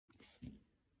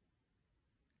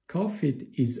COH-FIT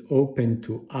is open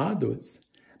to adults,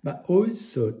 but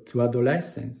also to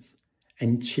adolescents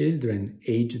and children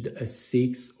aged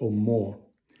 6 or more.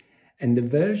 And the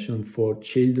version for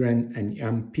children and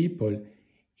young people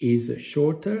is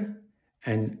shorter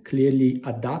and clearly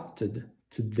adapted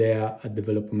to their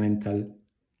developmental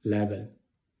level.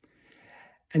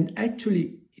 And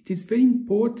actually, it is very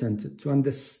important to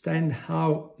understand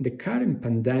how the current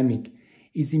pandemic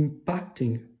is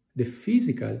impacting the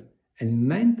physical and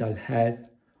mental health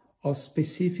of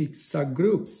specific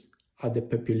subgroups of the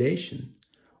population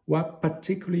who are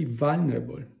particularly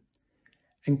vulnerable.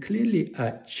 And clearly,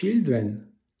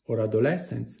 children or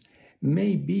adolescents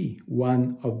may be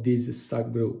one of these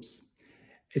subgroups,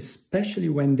 especially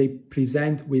when they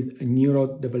present with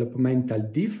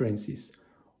neurodevelopmental differences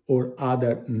or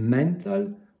other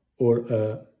mental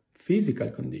or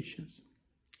physical conditions.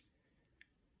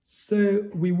 So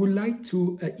we would like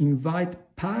to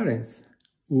invite parents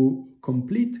who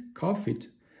complete COH-FIT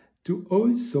to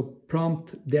also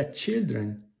prompt their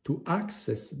children to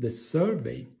access the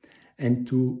survey and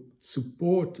to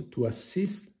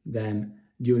assist them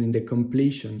during the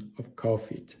completion of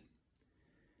COH-FIT.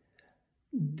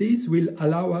 This will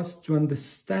allow us to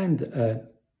understand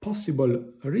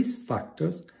possible risk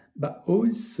factors, but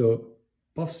also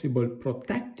possible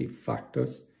protective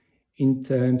factors in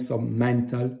terms of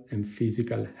mental and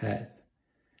physical health.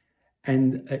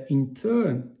 And in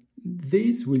turn,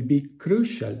 this will be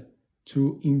crucial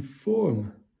to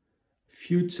inform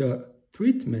future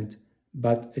treatment,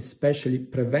 but especially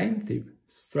preventive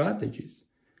strategies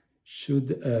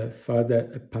should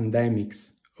further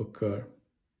pandemics occur.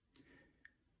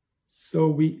 So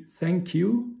we thank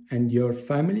you and your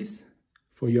families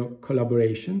for your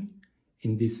collaboration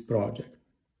in this project.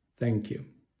 Thank you.